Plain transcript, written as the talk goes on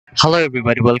Hello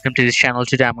everybody, welcome to this channel.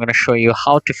 Today I'm going to show you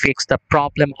how to fix the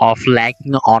problem of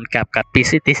lagging on Capcut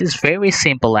PC. This is very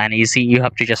simple and easy. You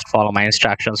have to just follow my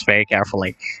instructions very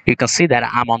carefully. You can see that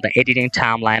I'm on the editing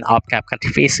timeline of Capcut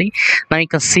PC. Now you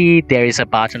can see there is a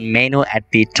button menu at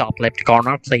the top left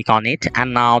corner. Click on it,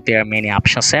 and now there are many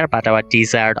options here, but our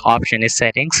desired option is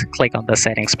settings. Click on the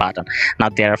settings button. Now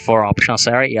there are four options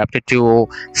here. You have to do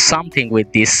something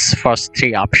with these first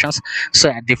three options. So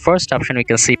at the first option we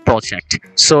can see project.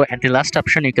 So at the last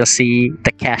option you can see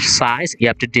the cache size. You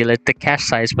have to delete the cache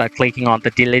size by clicking on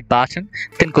the delete button.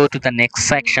 Then go to the next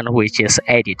section, which is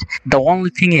edit. The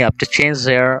only thing you have to change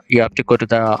there, you have to go to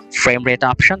the frame rate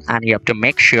option and you have to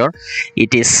make sure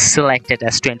it is selected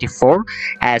as 24,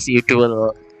 as it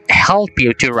will help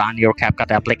you to run your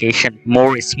Capcut application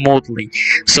more smoothly.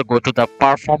 So go to the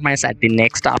performance at the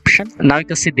next option. Now you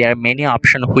can see there are many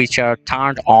options which are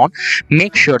turned on.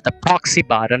 Make sure the proxy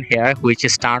button here, which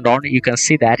is turned on, you can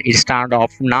see that it's turned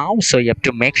off now, so you have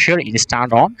to make sure it is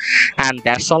turned on, and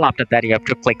that's all. After that you have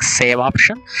to click save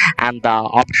option and the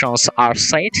options are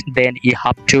set. Then you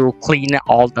have to clean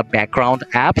all the background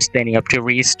apps. Then you have to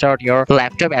restart your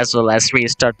laptop as well as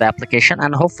restart the application,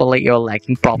 and hopefully your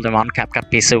lagging problem on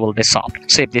Capcut PC will be solved.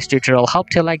 So if this tutorial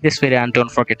helped you, like this video and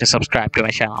don't forget to subscribe to my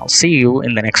channel. See you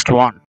in the next one.